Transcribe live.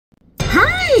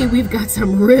Hey, we've got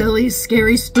some really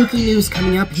scary, spooky news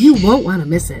coming up. You won't want to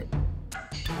miss it.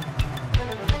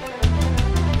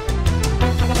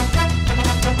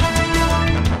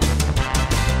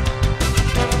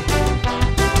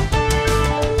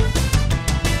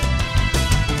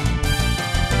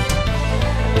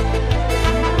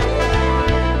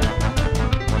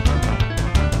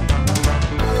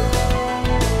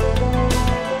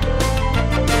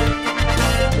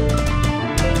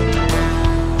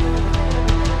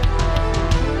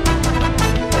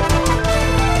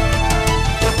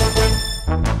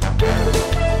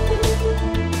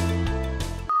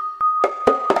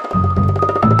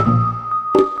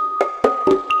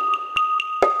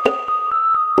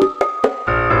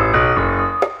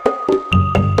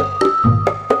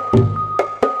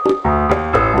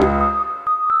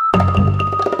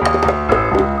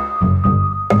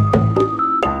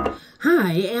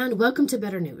 Welcome to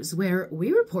Better News, where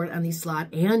we report on the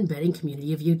slot and betting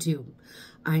community of YouTube.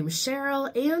 I'm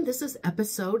Cheryl, and this is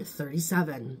episode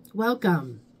 37.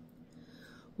 Welcome.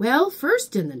 Well,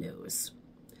 first in the news,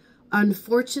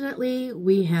 unfortunately,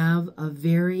 we have a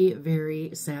very,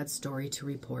 very sad story to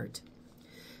report.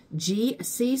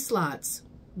 GC Slots,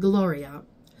 Gloria,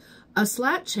 a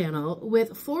slot channel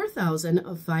with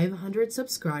 4,500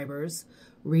 subscribers,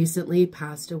 recently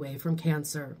passed away from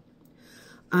cancer.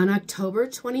 On October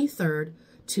 23rd,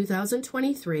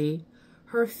 2023,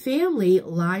 her family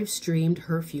live-streamed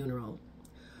her funeral.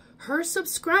 Her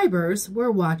subscribers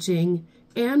were watching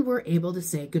and were able to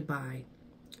say goodbye.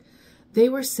 They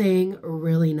were saying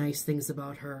really nice things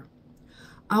about her.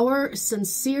 Our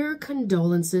sincere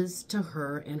condolences to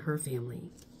her and her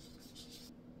family.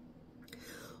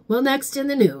 Well, next in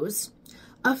the news,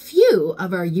 a few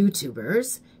of our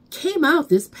YouTubers came out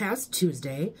this past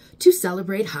Tuesday to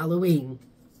celebrate Halloween.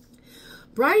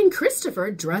 Brian Christopher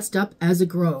dressed up as a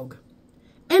Grog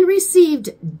and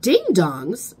received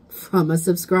ding-dongs from a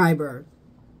subscriber.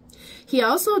 He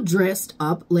also dressed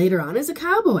up later on as a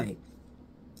cowboy.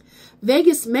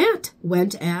 Vegas Matt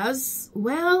went as,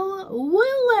 well,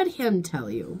 we'll let him tell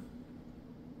you.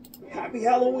 Happy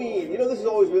Halloween! You know, this has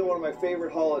always been one of my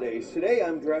favorite holidays. Today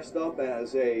I'm dressed up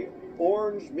as a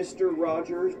orange Mr.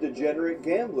 Rogers degenerate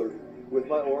gambler with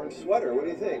my orange sweater. What do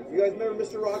you think? You guys remember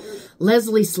Mr. Rogers?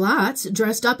 Leslie Slots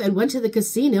dressed up and went to the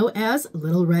casino as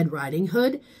Little Red Riding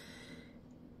Hood.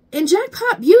 And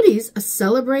Jackpot Beauties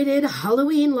celebrated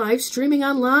Halloween live streaming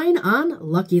online on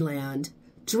Lucky Land,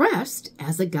 dressed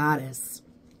as a goddess.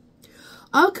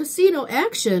 All Casino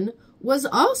Action was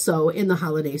also in the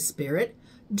holiday spirit,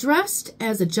 dressed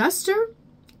as a jester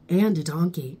and a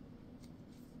donkey.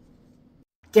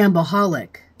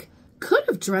 Gambaholic could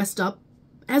have dressed up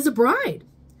as a bride,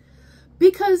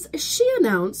 because she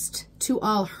announced to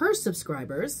all her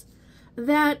subscribers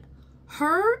that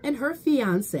her and her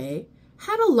fiance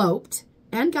had eloped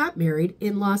and got married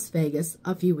in Las Vegas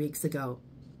a few weeks ago.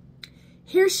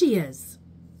 Here she is.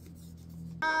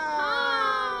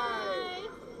 Hi!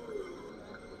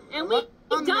 And we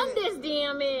done this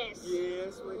damage.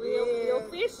 Yes, We're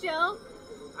official.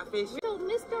 We're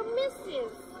Mr. and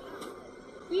Mrs.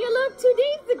 We eloped 2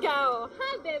 days ago.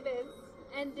 Hi, babies.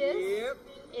 And this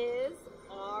is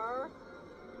our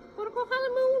protocol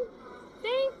honeymoon.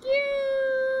 Thank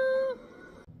you.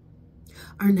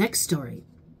 Our next story.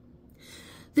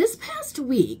 This past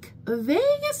week, a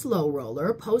Vegas low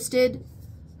roller posted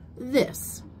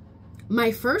this,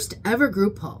 my first ever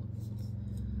group pull.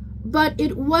 But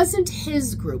it wasn't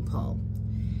his group pull.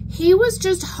 He was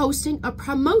just hosting a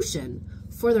promotion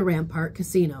for the Rampart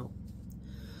Casino.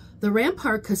 The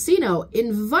Rampart Casino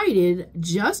invited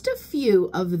just a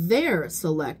few of their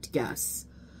select guests.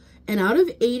 And out of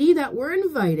 80 that were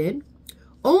invited,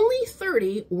 only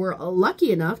 30 were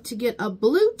lucky enough to get a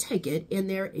blue ticket in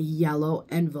their yellow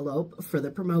envelope for the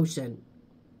promotion.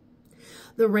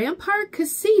 The Rampart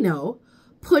Casino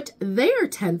put their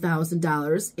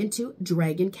 $10,000 into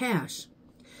Dragon Cash,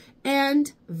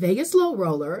 and Vegas Low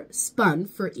Roller spun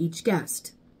for each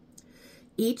guest.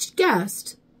 Each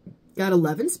guest got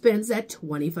 11 spins at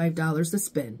 $25 a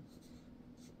spin.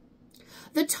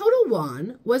 The total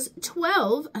won was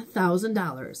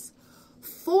 $12,000,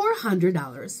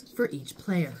 $400 for each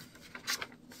player.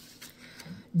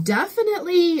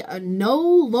 Definitely no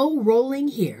low rolling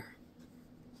here.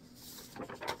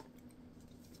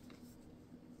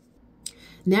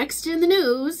 Next in the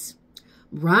news,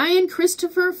 Brian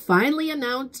Christopher finally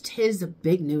announced his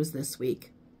big news this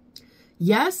week.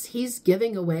 Yes, he's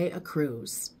giving away a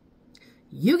cruise.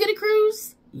 You get a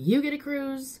cruise, you get a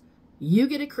cruise, you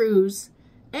get a cruise,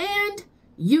 and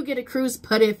you get a cruise.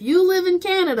 But if you live in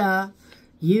Canada,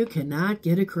 you cannot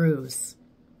get a cruise.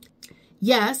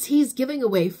 Yes, he's giving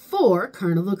away 4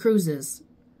 Carnival cruises.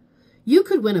 You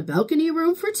could win a balcony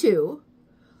room for 2,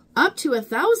 up to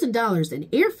 $1,000 in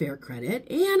airfare credit,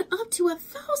 and up to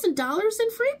 $1,000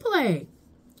 in free play.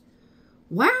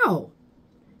 Wow!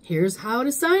 Here's how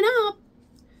to sign up.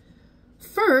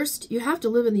 First, you have to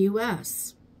live in the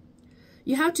U.S.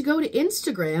 You have to go to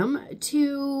Instagram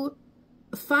to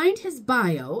find his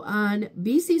bio on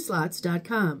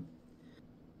bcslots.com.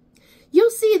 You'll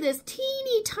see this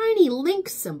teeny tiny link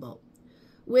symbol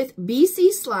with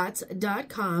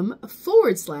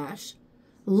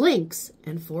bcslots.com/links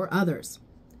and 4 others.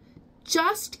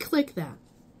 Just click that.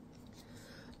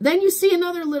 Then you see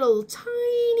another little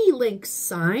tiny link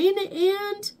sign,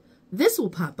 and this will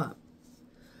pop up.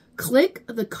 Click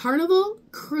the Carnival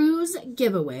Cruise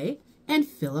giveaway and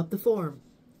fill up the form.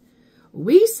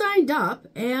 We signed up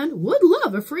and would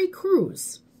love a free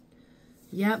cruise.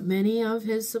 Yet many of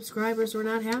his subscribers were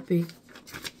not happy.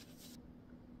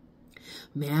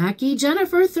 Mackie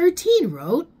Jennifer 13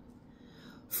 wrote,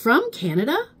 "From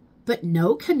Canada, but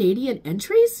no Canadian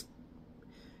entries?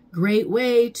 Great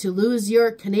way to lose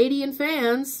your Canadian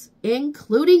fans,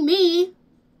 including me."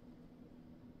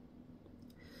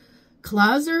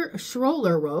 Klauser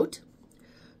Schroller wrote,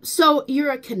 "So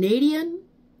you're a Canadian,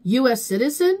 U.S.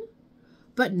 citizen,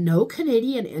 but no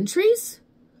Canadian entries?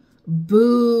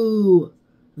 Boo!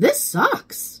 This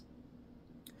sucks."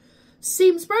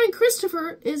 Seems Brian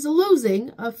Christopher is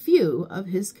losing a few of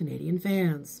his Canadian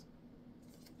fans.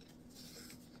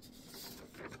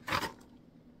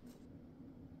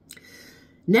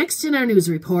 Next in our news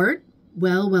report,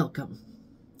 well, welcome.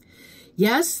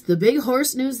 Yes, the big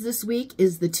horse news this week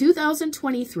is the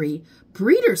 2023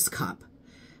 Breeders' Cup,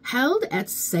 held at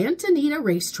Santa Anita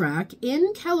Racetrack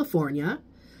in California,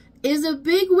 is a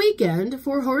big weekend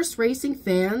for horse racing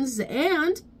fans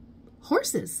and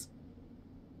horses.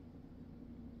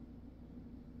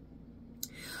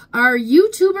 Our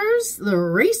YouTubers, the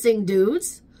racing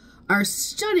dudes, are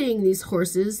studying these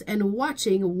horses and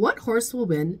watching what horse will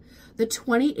win the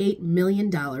 $28 million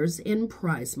in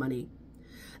prize money.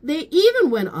 They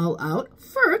even went all out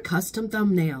for a custom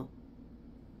thumbnail.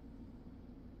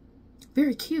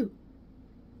 Very cute.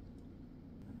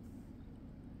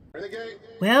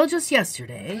 Well, just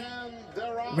yesterday,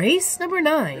 race number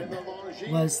 9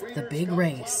 was the big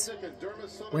race,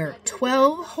 where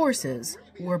 12 horses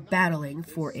were battling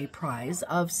for a prize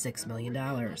of $6 million.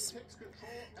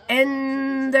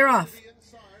 And they're off.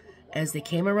 As they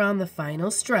came around the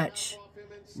final stretch,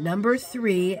 number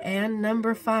 3 and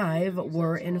number 5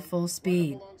 were in full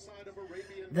speed.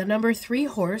 The number 3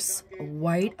 horse,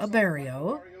 White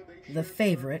Abarrio, the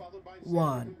favorite,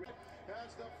 won.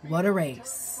 What a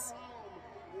race.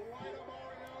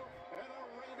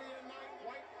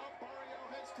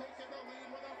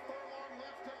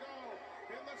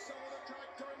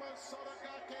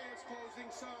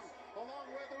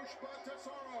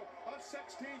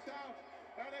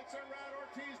 And it's Irad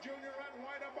Ortiz Jr. and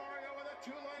White Abarrio with a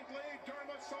 2-length lead.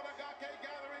 Dermot Sotogake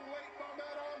gathering late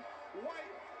momentum.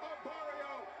 White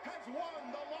Abarrio has won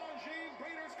the Longines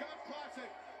Breeders' Cup Classic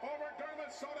over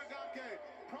Dermot Sotogake.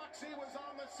 Proxy was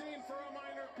on the scene for a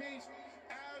minor piece,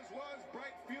 as was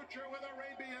Bright Future with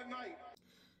Arabian Night.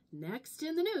 Next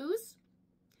in the news,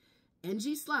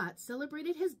 NG Slot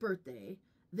celebrated his birthday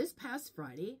this past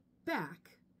Friday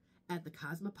back at the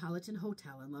Cosmopolitan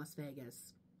Hotel in Las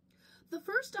Vegas. The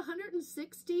first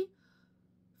 160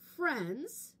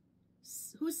 friends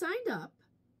who signed up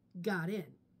got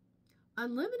in.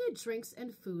 Unlimited drinks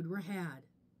and food were had.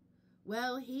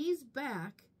 Well, he's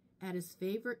back at his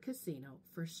favorite casino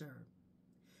for sure.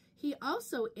 He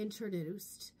also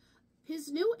introduced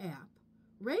his new app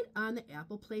right on the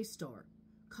Apple Play Store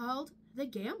called The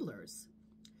Gamblers,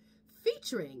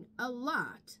 featuring a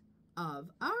lot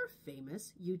of our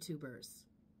famous YouTubers.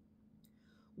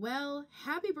 Well,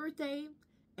 happy birthday,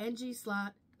 NG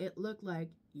Slot. It looked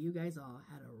like you guys all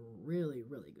had a really,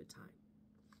 really good time.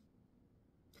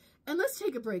 And let's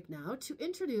take a break now to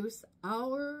introduce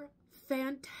our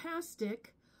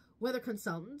fantastic weather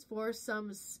consultants for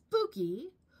some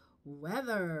spooky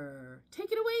weather.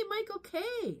 Take it away, Michael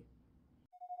K.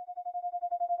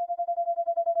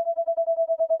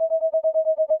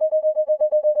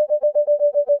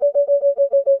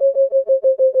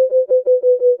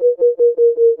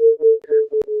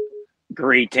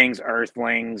 Greetings,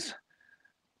 Earthlings.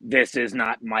 This is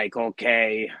not Michael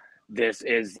K. This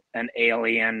is an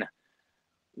alien.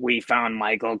 We found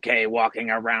Michael K.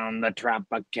 walking around the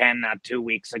Tropicana 2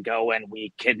 weeks ago, and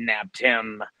we kidnapped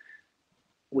him.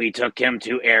 We took him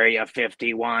to Area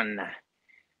 51.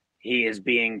 He is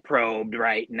being probed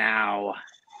right now.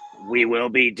 We will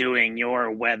be doing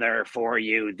your weather for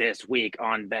you this week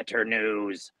on Better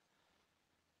News.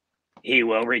 He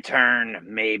will return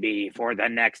maybe for the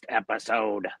next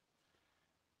episode.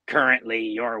 Currently,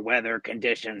 your weather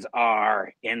conditions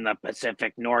are in the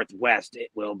Pacific Northwest.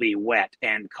 It will be wet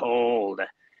and cold.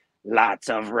 Lots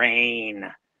of rain.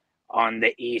 On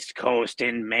the East Coast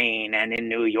in Maine and in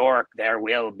New York, there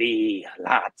will be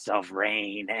lots of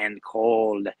rain and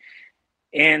cold.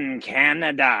 In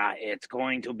Canada, it's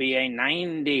going to be a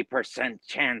 90%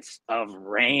 chance of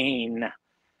rain.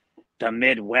 The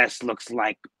Midwest looks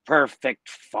like perfect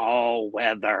fall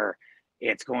weather.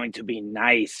 It's going to be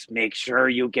nice. Make sure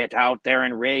you get out there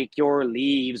and rake your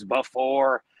leaves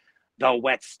before the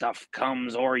wet stuff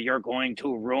comes, or you're going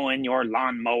to ruin your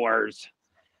lawnmowers.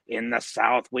 In the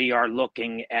South, we are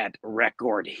looking at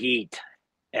record heat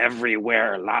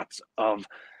everywhere. Lots of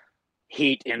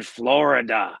heat in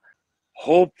Florida.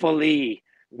 Hopefully,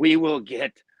 we will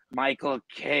get Michael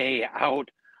K. out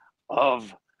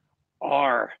of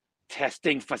our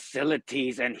testing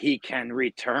facilities and he can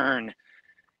return.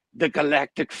 The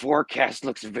galactic forecast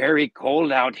looks very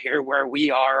cold out here where we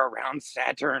are around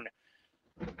Saturn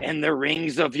and the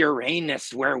rings of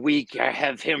Uranus where we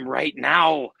have him right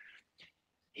now.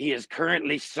 He is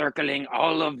currently circling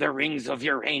all of the rings of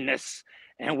Uranus,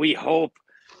 and we hope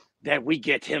that we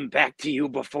get him back to you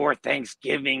before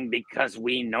Thanksgiving because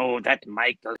we know that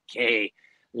Michael K.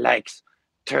 likes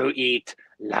to eat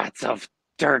lots of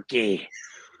turkey.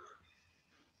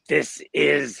 This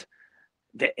is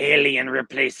the alien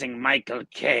replacing Michael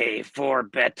K. for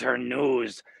Better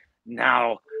News.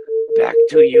 Now, back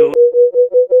to you.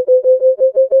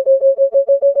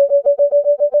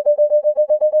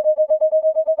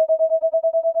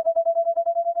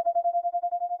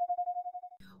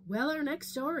 Well, our next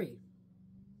story.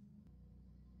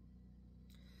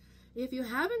 If you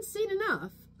haven't seen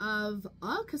enough of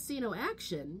all casino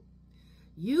action,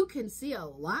 you can see a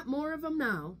lot more of them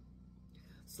now.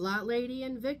 Slot Lady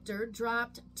and Victor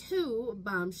dropped 2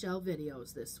 bombshell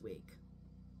videos this week.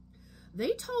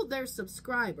 They told their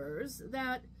subscribers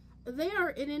that they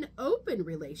are in an open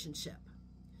relationship.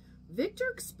 Victor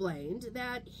explained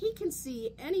that he can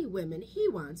see any women he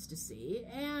wants to see,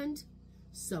 and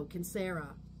so can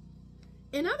Sarah.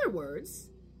 In other words,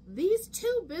 these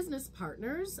 2 business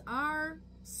partners are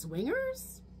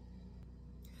swingers?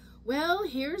 Well,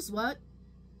 here's what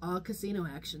All Casino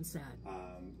Action said.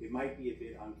 It might be a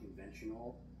bit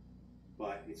unconventional,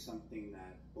 but it's something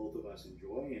that both of us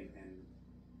enjoy, and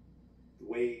the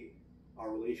way our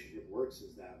relationship works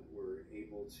is that we're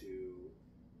able to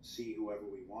see whoever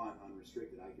we want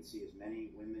unrestricted. I can see as many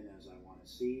women as I want to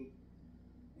see,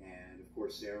 and of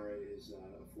course Sarah is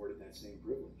afforded that same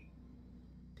privilege.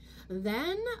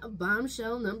 Then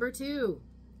bombshell number 2.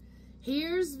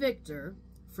 Here's Victor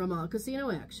from All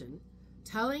Casino Action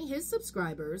telling his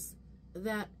subscribers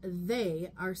that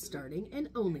they are starting an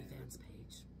OnlyFans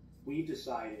page. We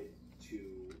decided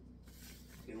to,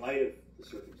 in light of the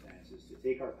circumstances, to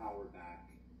take our power back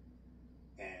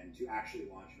and to actually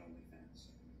launch an OnlyFans.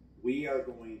 We are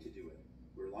going to do it.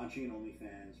 We're launching an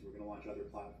OnlyFans. We're going to launch other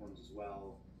platforms as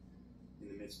well in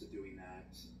the midst of doing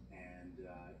that, and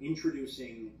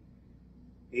introducing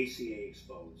ACA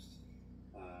Exposed.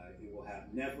 It will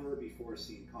have never before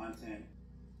seen content.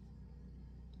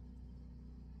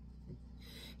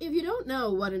 If you don't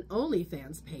know what an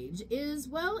OnlyFans page is,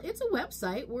 well, it's a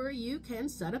website where you can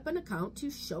set up an account to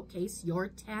showcase your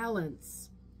talents.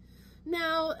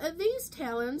 Now, these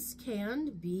talents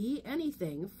can be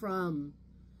anything from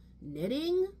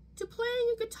knitting to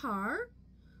playing a guitar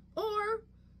or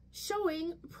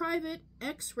showing private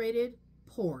X-rated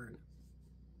porn.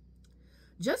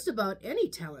 Just about any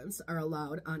talents are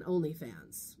allowed on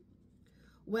OnlyFans.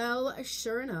 Well,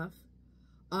 sure enough,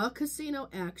 All Casino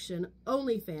Action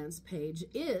OnlyFans page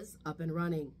is up and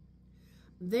running.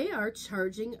 They are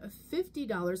charging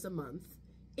 $50 a month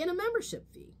in a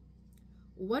membership fee.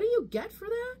 What do you get for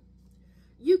that?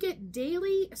 You get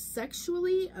daily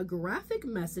sexually graphic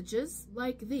messages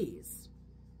like these.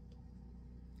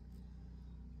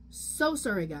 So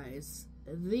sorry, guys.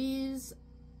 These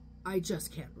I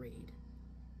just can't read.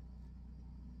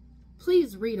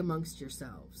 Please read amongst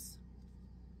yourselves.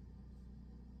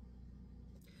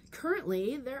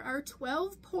 Currently, there are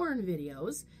 12 porn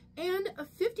videos and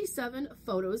 57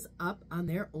 photos up on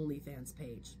their OnlyFans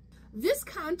page. This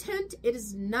content, it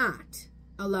is not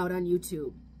allowed on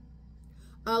YouTube.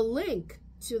 A link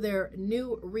to their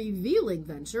new revealing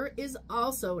venture is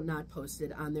also not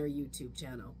posted on their YouTube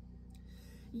channel.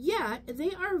 Yet,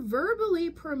 they are verbally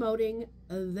promoting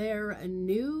their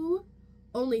new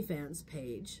OnlyFans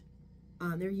page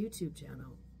on their YouTube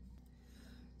channel.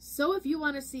 So if you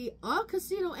want to see all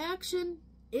casino action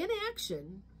in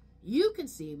action, you can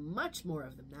see much more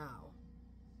of them now.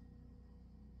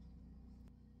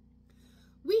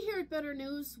 We here at Better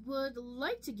News would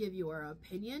like to give you our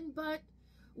opinion, but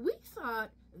we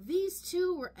thought these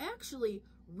two were actually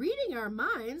reading our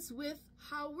minds with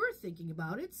how we're thinking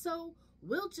about it, so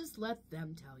we'll just let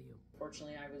them tell you.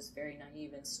 Fortunately, I was very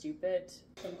naive and stupid.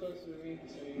 Come close to me,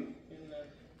 so you can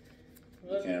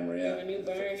The camera, yeah. a new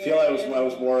barn I feel I was here.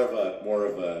 more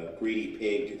of a greedy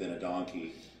pig than a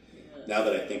donkey. Yeah. Now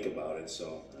that I think about it,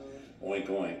 so oink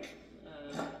oink.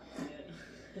 Yeah.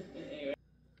 Anyway.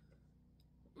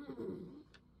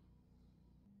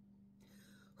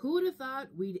 Who would have thought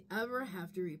we'd ever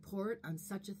have to report on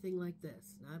such a thing like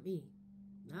this? Not me.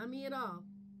 Not me at all.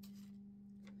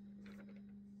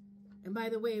 And by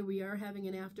the way, we are having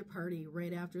an after party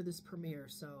right after this premiere,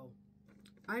 so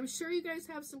I'm sure you guys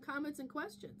have some comments and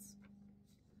questions.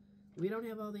 We don't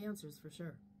have all the answers for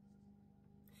sure.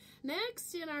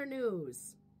 Next in our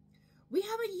news, we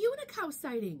have a unicow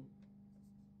sighting.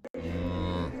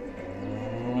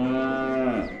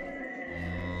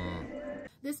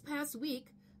 This past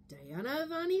week, Diana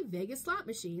Avani Vegas slot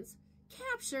machines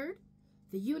captured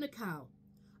the unicow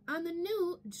on the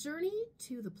new Journey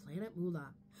to the Planet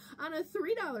Moolah. On a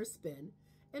 $3 spin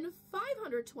and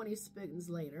 520 spins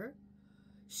later,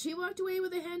 she walked away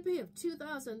with a hand pay of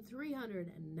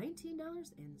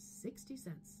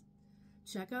 $2,319.60.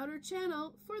 Check out her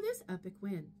channel for this epic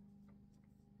win.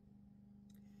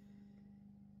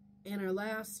 And our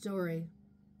last story,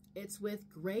 it's with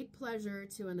great pleasure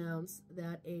to announce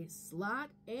that a slot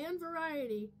and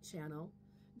variety channel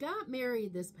got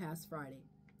married this past Friday.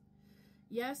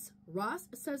 Yes, Ross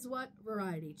Says What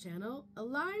Variety Channel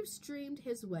live streamed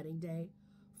his wedding day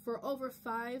for over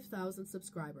 5,000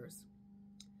 subscribers.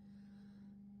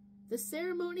 The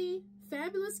ceremony,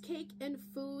 fabulous cake, and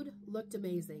food looked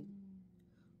amazing.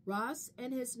 Ross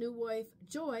and his new wife,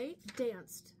 Joy,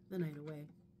 danced the night away.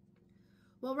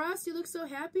 Well, Ross, you look so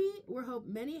happy. We hope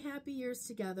many happy years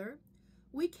together.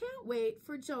 We can't wait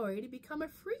for Joy to become a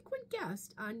frequent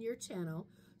guest on your channel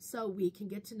so we can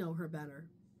get to know her better.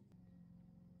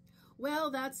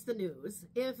 Well, that's the news.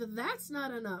 If that's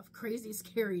not enough crazy,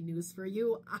 scary news for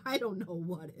you, I don't know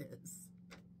what is.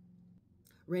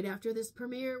 Right after this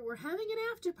premiere, we're having an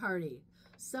after party.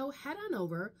 So head on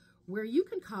over where you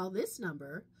can call this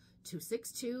number,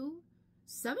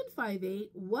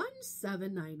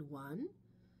 262-758-1791,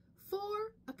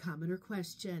 for a comment or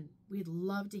question. We'd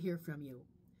love to hear from you.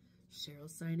 Cheryl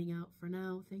signing out for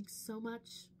now. Thanks so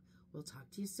much. We'll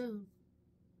talk to you soon.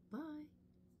 Bye.